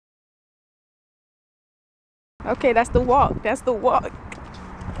Okay, that's the walk. That's the walk.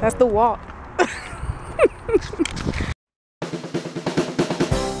 That's the walk.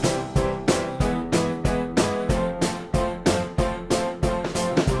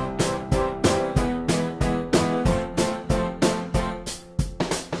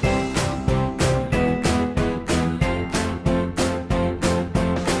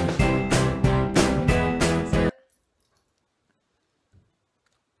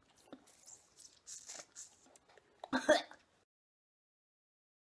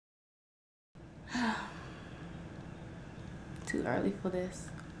 Too early for this.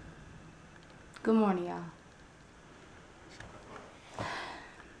 Good morning, y'all.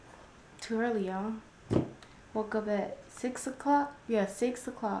 Too early, y'all. Woke up at 6 o'clock. Yeah, 6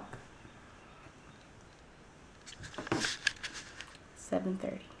 o'clock.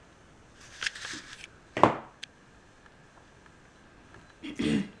 7:30.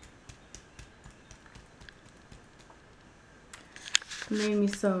 Made me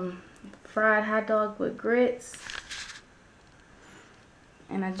some fried hot dog with grits.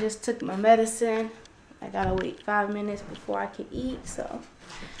 And I just took my medicine. I gotta wait 5 minutes before I can eat. So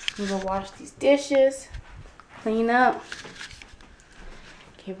I'm gonna wash these dishes, clean up,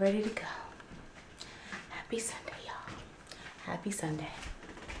 get ready to go. Happy Sunday, y'all. Happy Sunday.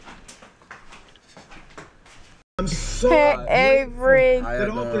 I'm so hey, Avery. that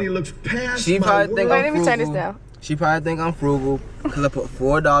hopefully looks past She probably think Wait, I'm let me turn this frugal. down. She probably think I'm frugal because I put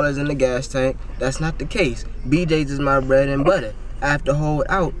 $4 in the gas tank. That's not the case. BJ's is my bread and butter. I have to hold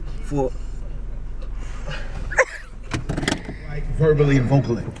out for... Like verbally and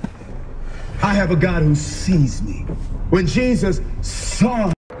vocally. I have a God who sees me. When Jesus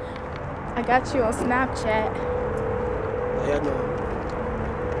saw, I got you on Snapchat. How y'all doing?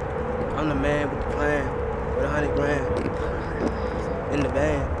 I'm the man with the plan, with 100 grand. In the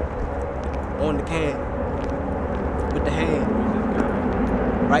van, on the can, with the hand.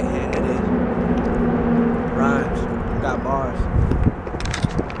 Right hand, it is. Rhymes, got bars.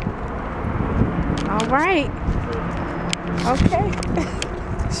 All right. Okay.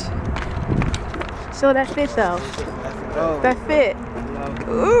 Show that fit though. That fit.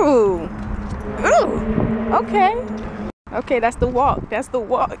 Ooh. Ooh. Okay. Okay, that's the walk. That's the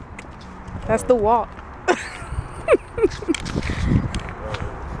walk. That's the walk.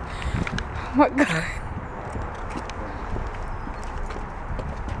 Oh my God.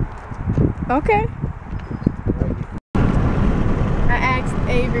 Okay. I asked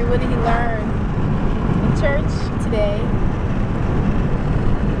Avery what did he learn in church today.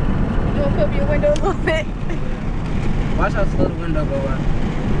 You want to open your window a little bit? Watch how slow the window go out.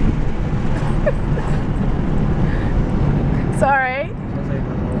 It's alright.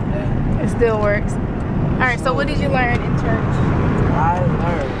 It still works. Alright, so what did you learn in church? I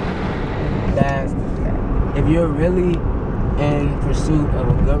learned that if you're really in pursuit of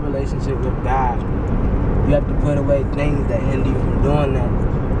a good relationship with God, you have to put away things that hinder you from doing that.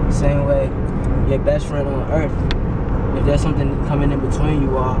 Same way, your best friend on earth, if there's something coming in between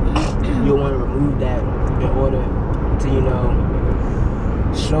you all, you'll want to remove that in order to, you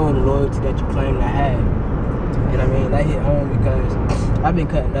know, show the loyalty that you claim to have. And I mean, that hit home because I've been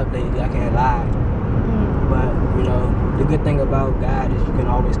cutting up lately, I can't lie. But, you know, the good thing about God is you can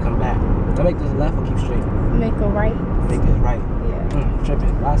always come back. I make this left or keep straight? Make a right. Make this right. Yeah.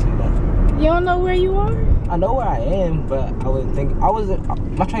 Tripping. Why I say that? You don't know where you are? I know where I am, but I wasn't thinking.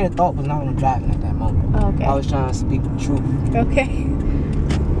 My train of thought was not on driving at that moment. Oh, okay. I was trying to speak the truth. Okay.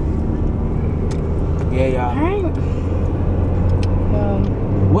 Yeah, y'all. Alright.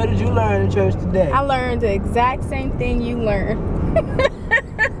 What did you learn in church today? I learned the exact same thing you learned.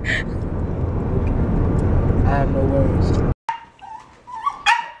 I have no words.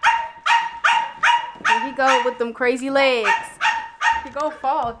 Here he go with them crazy legs. He go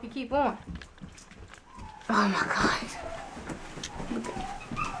fall if you keep on. Oh my God.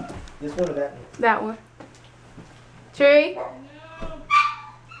 Let's go to that one. That one. Tree?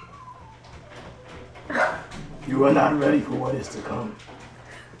 You are not ready for what is to come.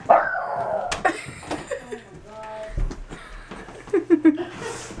 No,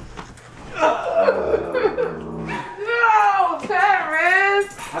 Paris!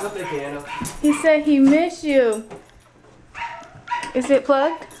 How about the piano? He said he missed you. Is it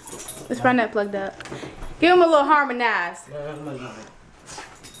plugged? It's probably not plugged up. Give him a little harmonize.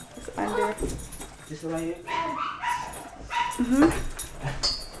 It's under. This right here?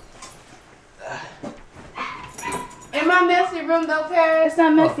 In my messy room though, Paris. It's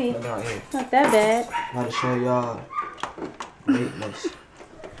not messy. Oh, right here. It's not that bad. I'm about to show y'all neatness.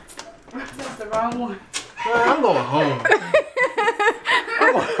 That's the wrong one. Man, I'm going home.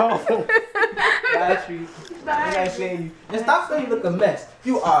 I'm going home. Ashley. I ain't saying you. And stop saying you look a mess.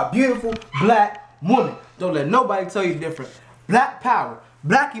 You are a beautiful black woman. Don't let nobody tell you different. Black power.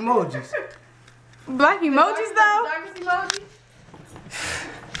 Black emojis. Black emojis though? Darkest emoji?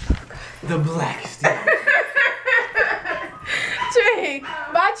 The blackest. Tree.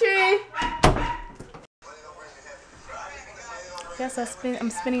 Bye, Tree. Guess I'm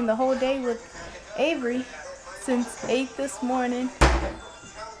spending the whole day with Avery since 8 this morning.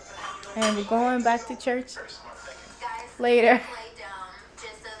 And we're going back to church later.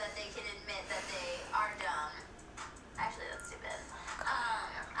 Just so that they can admit that they are dumb. Actually, that's stupid. I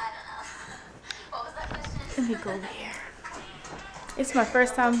don't know. What was that question? Let me go here. It's my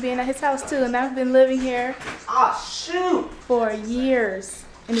first time being at his house too, and I've been living here Shoot! for years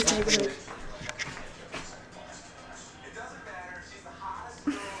in this neighborhood.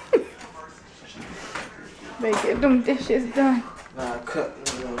 Better get them dishes done.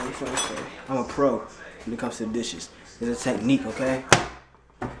 I'm a pro when it comes to dishes. It's a technique, okay?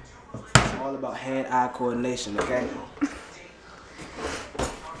 It's all about hand-eye coordination, okay?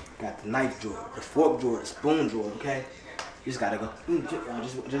 Got the knife drawer, the fork drawer, the spoon drawer, okay? You just gotta go.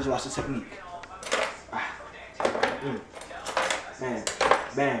 Just watch the technique. Bam,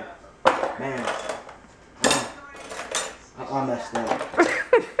 bam, bam, bam. I messed up.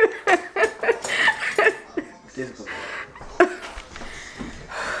 Difficult.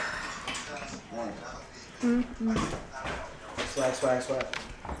 Swag.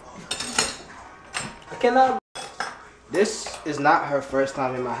 I cannot. This is not her first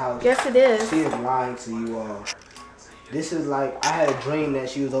time in my house. Yes, it is. She is lying to you all. This is like, I had a dream that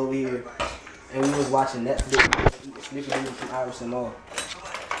she was over here and we was watching Netflix, sleeping from Iverson Mall.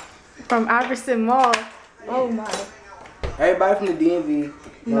 From Iverson Mall. Oh my. Everybody from the DMV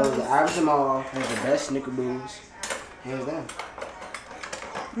knows that Iverson Mall has the best snickerdoodles. Hands down.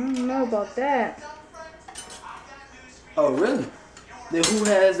 I don't know about that. Oh, really? Then who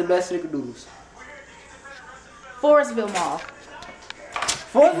has the best snickerdoodles? Forestville Mall.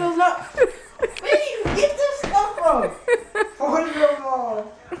 Forestville's not. Where do you get this stuff from? Forestville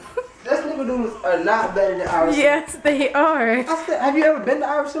Mall. That snickerdoodles are not better than Iverson. Yes, they are. Have you ever been to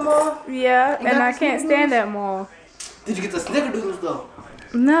Iverson Mall? Yeah, You and got I the can't snickerdoodles? stand that mall. Did you get the snickerdoodles though?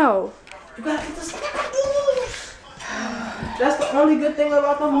 No. You gotta get the snickerdoodles. That's the only good thing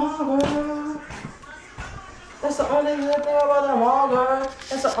about the mall, girl. That's the only good thing about the mall, girl.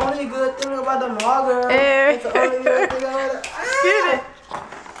 That's the only good thing about the mall, girl. That's the only good thing about the Get it.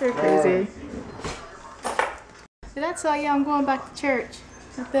 You're crazy. Did I tell you I'm going back to church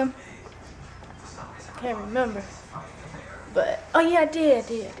with them? I can't remember. But, oh yeah, I did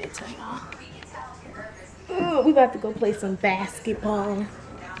tell y'all. Ooh, we about to go play some basketball.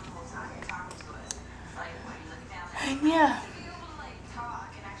 And yeah.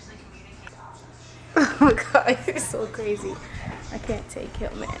 Oh my god, it's so crazy. I can't take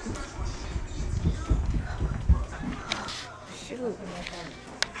him, man. Shoot.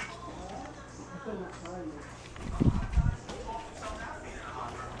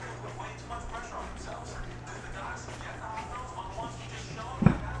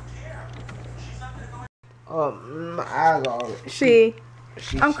 Oh, my eyes are. See,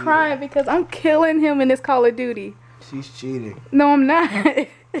 I'm crying because I'm killing him in this Call of Duty. She's cheating. No, I'm not.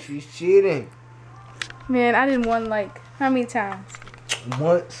 She's cheating. Man, I didn't won like how many times?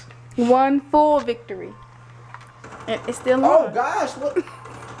 Once. One full victory. And it's still on. Oh gosh, what?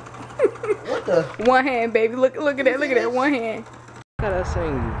 What the? One hand, baby. Look at that. One hand. What can I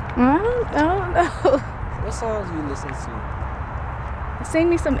sing you? I don't know. What songs do you listen to? Sing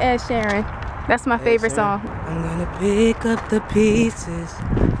me some Ed Sheeran. That's my favorite song. I'm gonna pick up the pieces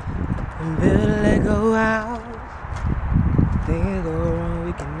and build a Lego house. Things go wrong,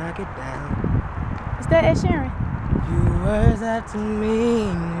 we can knock it down. Is that Ed Sheeran? Few words that to me.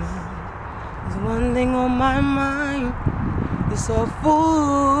 There's one thing on my mind. It's all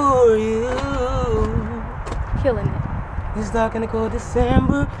for you. Killing it. It's dark in the cold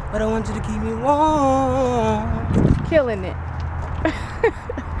December, but I want you to keep me warm. Killing it.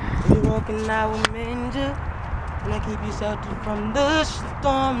 You're walking, I will mend you, and I keep you sheltered from the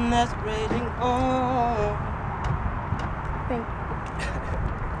storm that's raging on.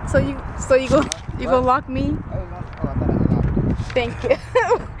 You gonna lock me? Thank you.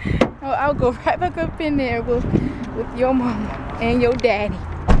 Oh, I'll go right back up in there with your mama and your daddy.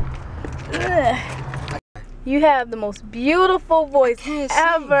 Ugh. You have the most beautiful voice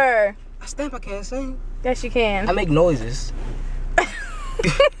ever. I stamp, I can't sing. Yes, you can. I make noises.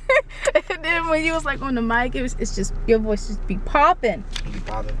 And then when you was like on the mic, it's just your voice just be popping. Be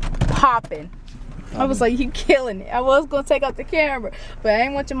bothered. Popping. I was like, you killing it. I was gonna take out the camera, but I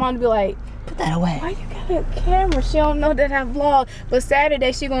ain't want your mom to be like, Put that away. why you got a camera? She don't know that I vlog. But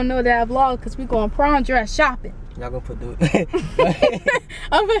Saturday she gonna know that I vlog because we going prom dress shopping. Y'all gonna put the.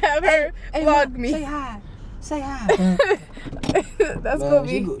 I'm gonna have her vlog me. Say hi. Say hi. That's Man, gonna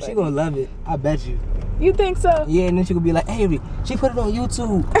be. she gonna love it. I bet you. You think so? Yeah, and then she gonna be like, Avery, she put it on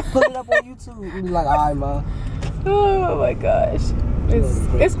YouTube. Put it up on YouTube. We be like, all right, ma. Oh my gosh,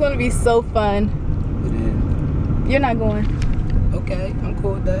 it's gonna be so fun. It is. You're not going. Okay, I'm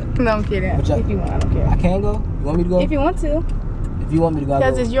cool with that. No, I'm kidding. If you want, I don't care. I can go. You want me to go? If you want to. If you want me to go,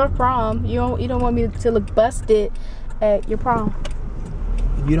 Because it's your prom. You don't want me to look busted at your prom.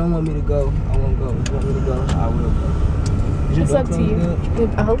 If you don't want me to go, I won't go. If you want me to go, I will go. Is your It's up to girlfriend you. good?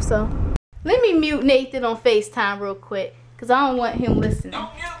 I hope so. Let me mute Nathan on FaceTime real quick. Because I don't want him listening.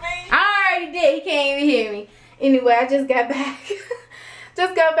 Don't mute me. I already did. He can't even hear me. Anyway, I just got back.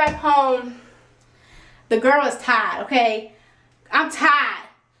 Just got back home. The girl is tired, okay? I'm tired.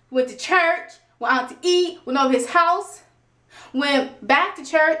 Went to church. Went out to eat. Went over his house. Went back to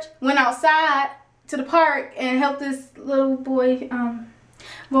church. Went outside to the park and helped this little boy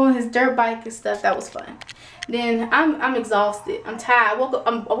go on his dirt bike and stuff. That was fun. Then I'm exhausted. I'm tired.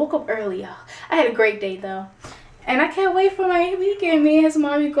 I woke up early, y'all. I had a great day though. And I can't wait for my weekend. Me and his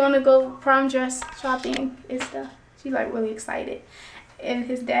mommy gonna go prom dress shopping and stuff. She's like really excited. And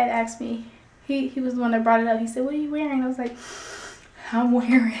his dad asked me, he was the one that brought it up. He said, what are you wearing? I was like, I'm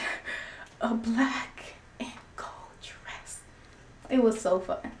wearing a black and gold dress. It was so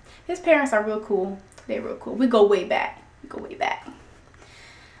fun. His parents are real cool. They're real cool. We go way back.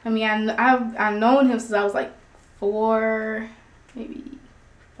 I mean, I've known him since I was like 4, maybe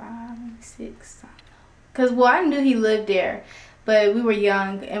 5, 6. Cause well, I knew he lived there, but we were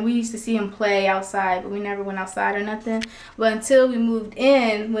young and we used to see him play outside, but we never went outside or nothing. But until we moved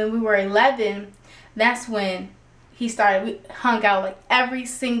in when we were 11, that's when he started. We hung out like every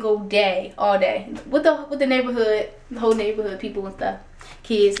single day, all day, with the neighborhood, the whole neighborhood, people and stuff,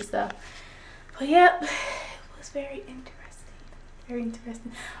 kids and stuff. But yep, it was very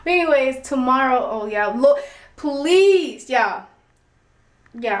interesting. But anyways, tomorrow, oh y'all, look, please, y'all,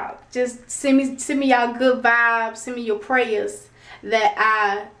 just send me y'all good vibes, send me your prayers that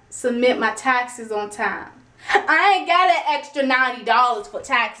I submit my taxes on time. I ain't got an extra $90 for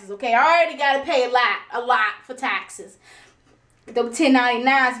taxes, okay? I already gotta pay a lot for taxes. The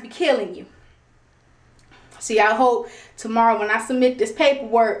 1099s be killing you. So y'all hope tomorrow when I submit this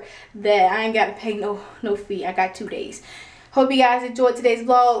paperwork that I ain't gotta pay no fee. I got 2 days. Hope you guys enjoyed today's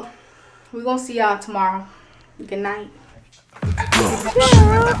vlog. We're gonna see y'all tomorrow. Good night.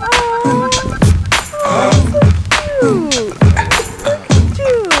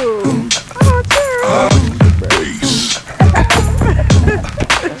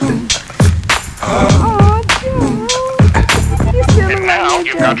 And now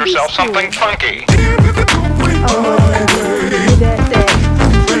you've got yourself something funky.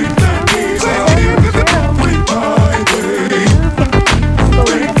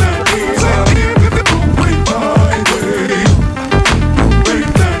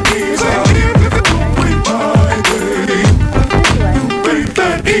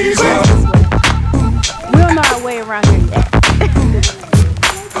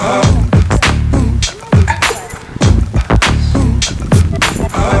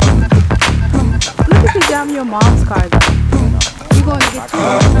 Your mom's car though. You going to get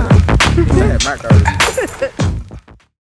yours, huh? I had my car.